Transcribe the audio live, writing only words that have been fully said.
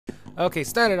Okay,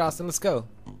 start it, Austin. Let's go.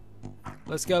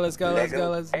 Let's go.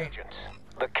 Agents,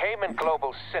 the Cayman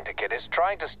Global Syndicate is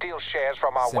trying to steal shares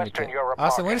from our Western Europe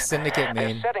Austin, what market. does syndicate mean?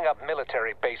 They're setting up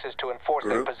military bases to enforce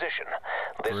their position.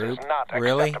 This is not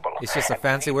Really? acceptable. It's just a and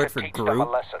fancy we need word to for teach them group? a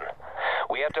lesson.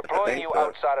 We are deploying you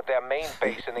outside of their main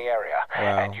base in the area,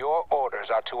 Wow. and your orders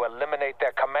are to eliminate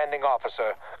their commanding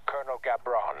officer, Colonel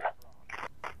Gabron.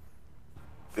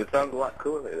 It sounds a lot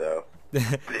cooler, though.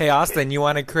 Hey, Austin, you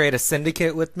want to create a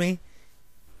syndicate with me?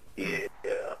 Yeah.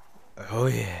 Oh,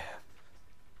 yeah.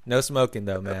 No smoking,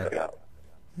 though, man.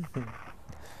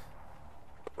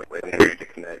 Wait for you to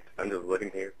connect. I'm just looking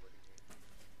here.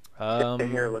 Sitting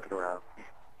here looking around.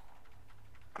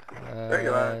 There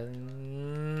you are.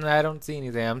 I don't see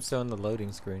anything. I'm still in the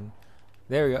loading screen.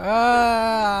 There we go.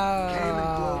 Ah!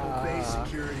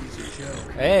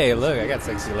 Hey, look, I got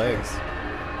sexy legs.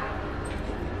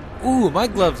 Ooh, my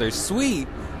gloves are sweet.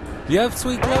 Do you have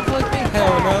sweet gloves like me?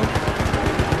 Hell no.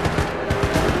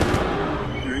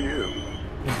 Who are you?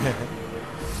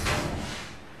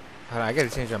 Hold on, I gotta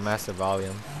change my master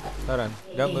volume. Hold on,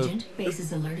 don't move. Agent, base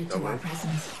is alerted to our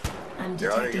presence. I'm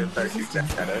You're already detecting gonna start shooting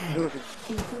resistance at us. ahead,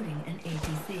 including an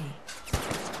APC.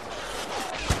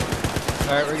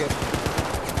 Alright, we're good.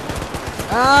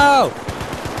 Ow!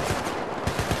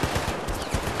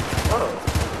 Oh.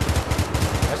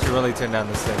 I should really turn down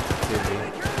the sensitivity.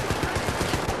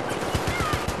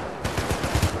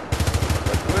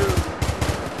 Let's move.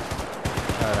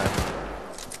 Hold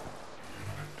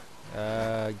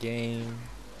on. Game.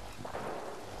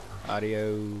 Audio.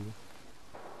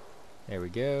 There we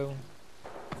go.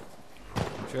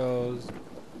 Controls.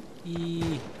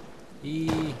 E.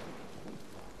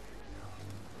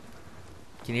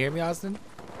 Can you hear me, Austin?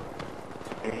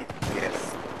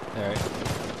 Yes. Alright.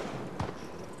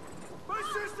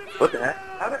 What the heck?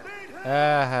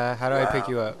 How do I pick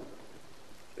you up?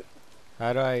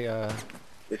 How do I,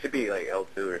 It should be like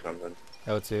L2 or something.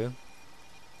 L2?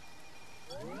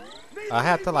 I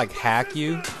have to, like, hack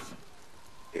you?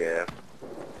 Yeah.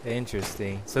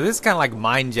 Interesting. So this is kind of like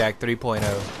Mindjack 3.0.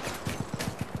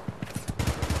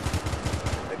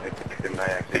 It might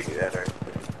actually do that, right?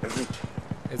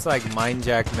 It's like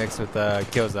Mindjack mixed with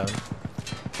Killzone.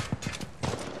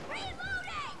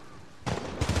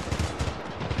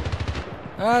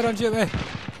 Ah, don't shoot me!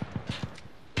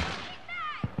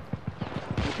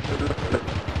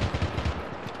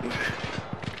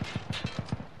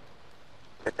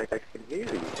 I can hear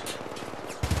you.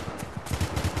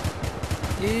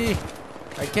 Eee!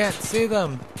 I can't see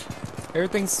them!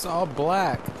 Everything's all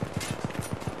black.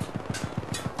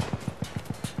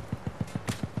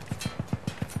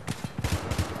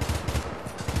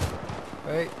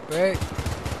 Wait.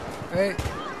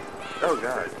 Oh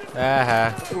god.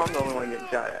 Aha. How come I'm the only one getting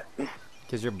shot at?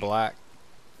 Because you're black.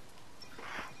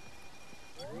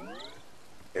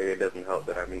 Maybe it doesn't help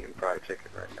that I'm eating fried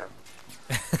chicken right now.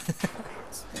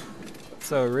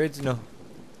 So original.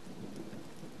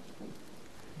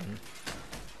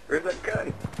 Where's that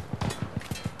gun?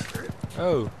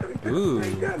 Oh. Ooh.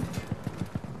 Gun.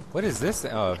 What is this?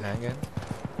 Oh, handgun.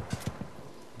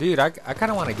 Dude, I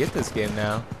kind of want to get this game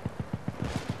now.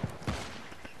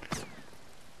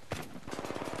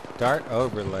 Dart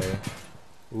overlay.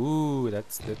 Ooh,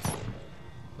 that's.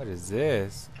 What is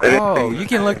this? Oh, you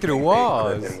can look through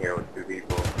walls. I'm in here with two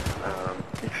people.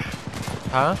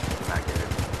 Huh? Not good.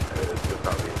 It's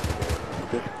probably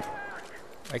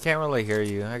I can't really hear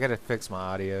you. I gotta fix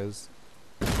my audios.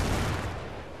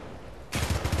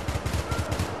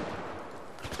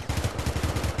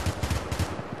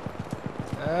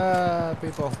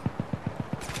 People.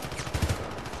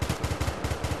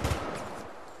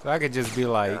 So I could just be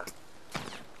like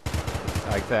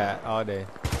that all day.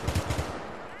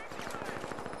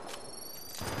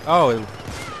 Oh,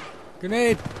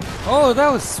 grenade! Oh,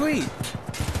 that was sweet.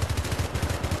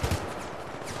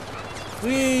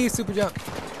 Whee! Super jump.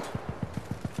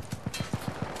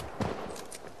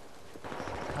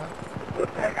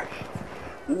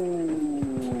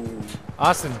 Ooh.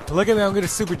 Austin, look at me. I'm gonna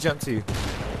super jump to you.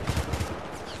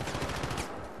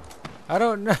 I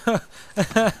don't know.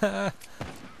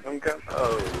 I'm coming.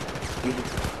 Oh.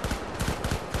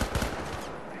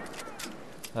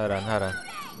 Hold on.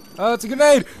 Oh, it's a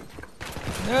grenade!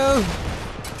 No!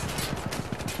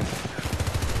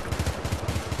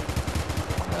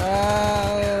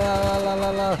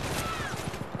 La.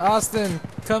 Austin,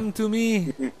 come to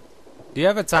me. Do you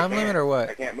have a time limit or what?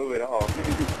 I can't move at all.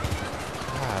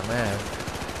 Ah, man.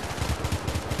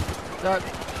 God.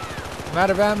 I'm out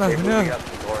of ammo. They moved No. me up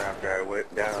the door after I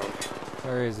went down.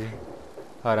 Where is he?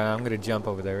 Hold on, I'm gonna jump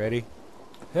over there. Ready?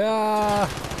 Ah!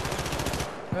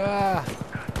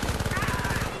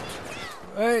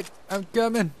 Wait, I'm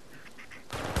coming.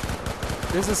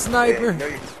 There's a Yeah, sniper. you know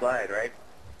you can slide, right?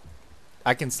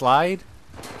 I can slide?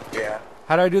 Yeah.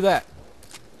 How do I do that?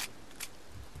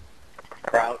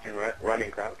 Crouch and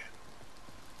running crouch.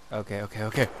 Okay, okay,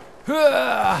 okay.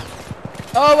 Ah!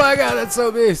 Oh my god, that's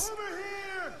so beast.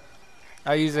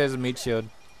 I use it as a meat shield.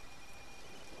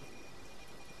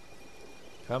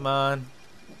 Come on.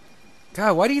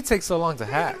 God, why do you take so long to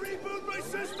hack?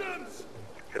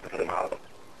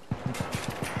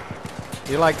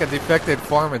 You're like a defected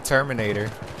form of Terminator.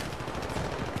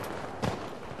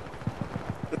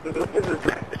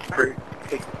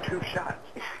 Take 2 shots.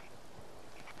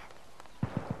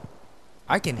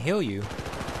 I can heal you.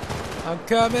 I'm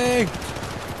coming.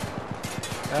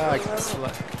 I can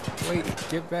wait,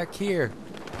 get back here.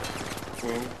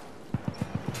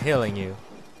 Healing you.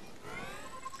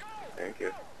 Thank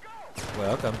you.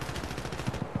 Welcome.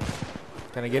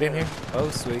 Can I get in here? Oh,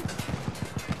 sweet.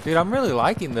 Dude, I'm really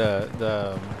liking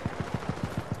the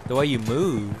way you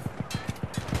move.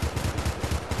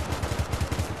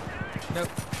 Nope.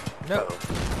 Nope. Uh-oh.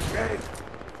 Right.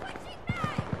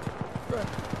 Run.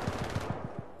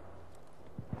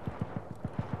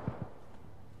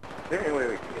 Is there any way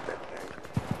we can get that tank?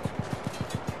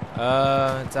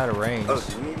 It's out of range. Oh,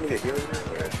 do you need me to heal you?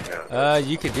 Or no?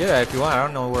 You could do that if you want. I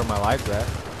don't know where my life's at.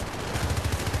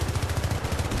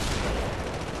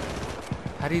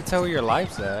 How do you tell where your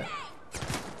life's at?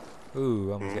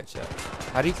 Ooh, I'm gonna get shot.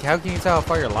 How can you tell how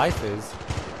far your life is?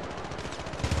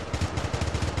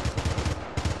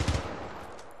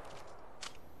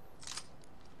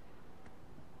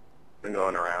 Been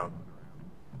going around.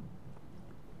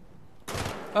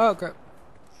 Oh crap.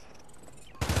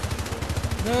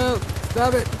 No,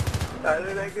 stop it. How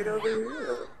did I get over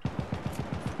here?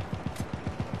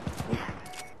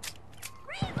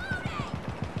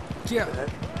 Yeah.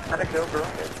 How'd I get over it?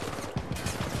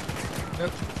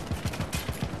 Nope.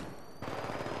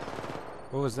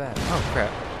 What was that? Oh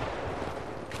crap.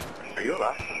 Are you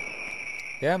alive?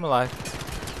 Yeah, I'm alive.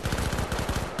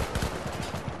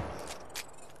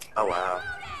 Oh wow.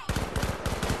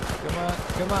 Come on,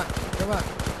 come on, come on.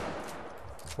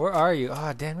 Where are you?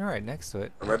 Oh damn, you're right next to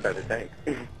it. I'm right by the tank.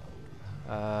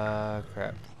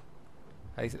 Crap.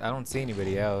 I don't see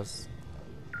anybody else.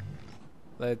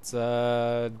 Let's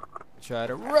try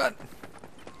to run.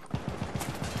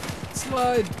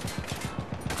 Slide.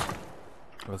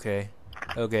 Okay.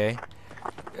 Okay.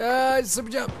 Super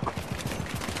jump.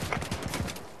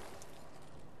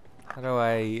 How do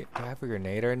I have a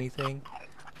grenade or anything?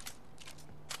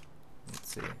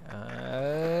 Let's see.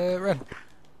 Run.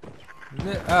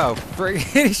 Oh, frick.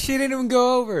 She didn't even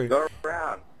go over. Go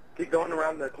around. Keep going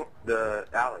around the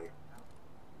alley.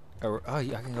 Oh, I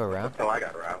can go around? That's how I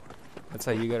got around. That's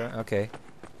how you got around? Okay.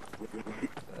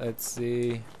 Let's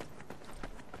see.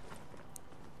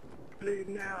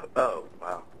 Bleeding out. Oh,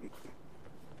 wow. It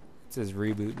says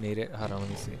reboot needed. Hold on, let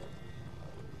me see.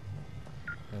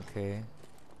 Okay.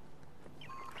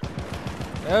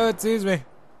 Oh, it sees me.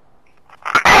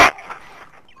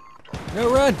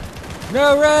 No, run!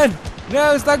 No, run!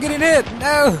 No, stop getting hit!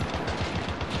 No!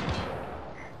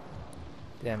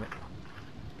 Damn it.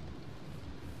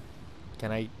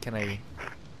 Can I...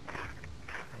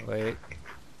 Wait.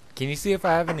 Can you see if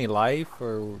I have any life,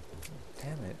 or...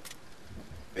 Damn it.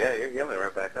 Yeah, you're healing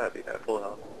right back up. You got full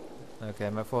health. Okay,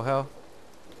 am I full health?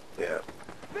 Yeah.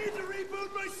 Need to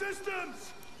reboot my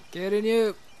systems! Getting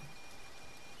you!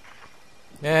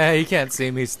 Yeah, you can't see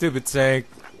me, stupid tank.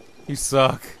 You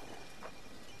suck.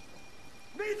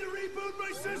 Need to reboot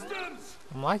my systems!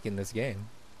 I'm liking this game.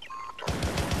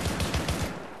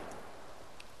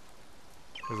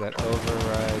 Is that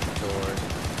override door?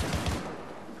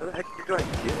 How the heck do I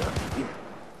get up?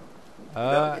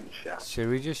 Getting shot. Should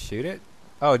we just shoot it?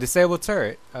 Oh, disable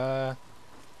turret. I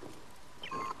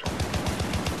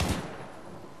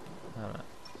don't know.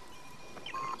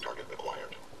 Target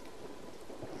acquired.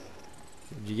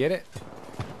 Did you get it?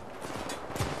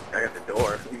 I got the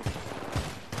door.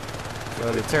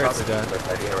 Well, the turret's done. Probably the best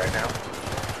idea right now.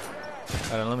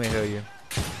 Hold on, let me heal you.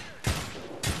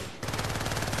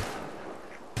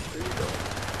 Where you going?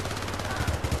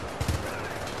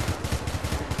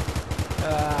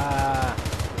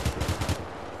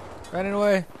 Running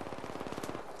away.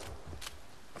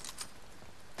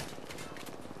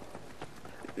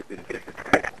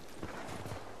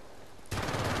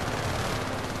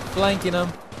 Flanking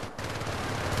them.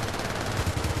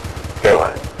 Go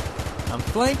on. I'm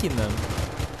flanking them.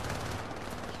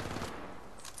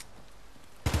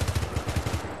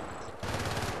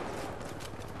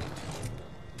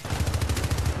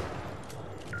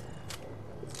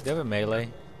 Do you have a melee?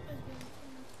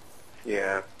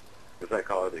 Yeah. It's like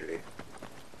Call of Duty.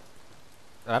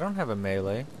 I don't have a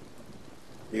melee.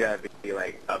 You gotta be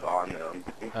like up on them.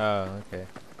 Oh, okay.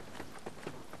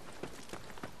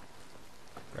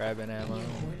 Grabbing ammo. New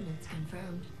coordinates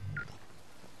confirmed.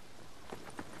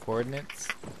 Coordinates.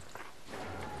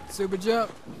 Super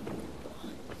jump.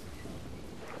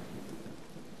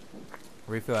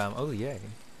 Refill ammo. Oh, yay.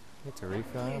 Get to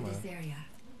refill Clear ammo. this area.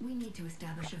 We need to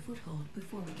establish a foothold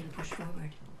before we can push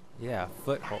forward. Yeah,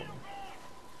 foothold.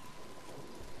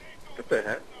 What the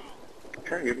heck? You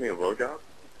trying to give me a blowjob?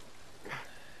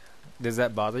 Does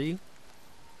that bother you?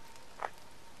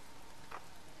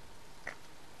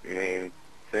 I mean,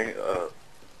 think,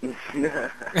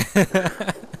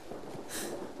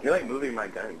 You're like moving my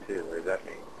gun too, or is that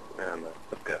me? I don't know.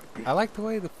 Let's go. I like the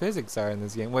way the physics are in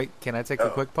this game. Wait, can I take a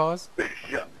quick pause?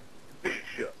 Bishop.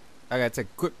 Bishop. I gotta take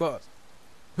a quick pause.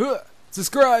 Huh!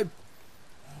 Subscribe!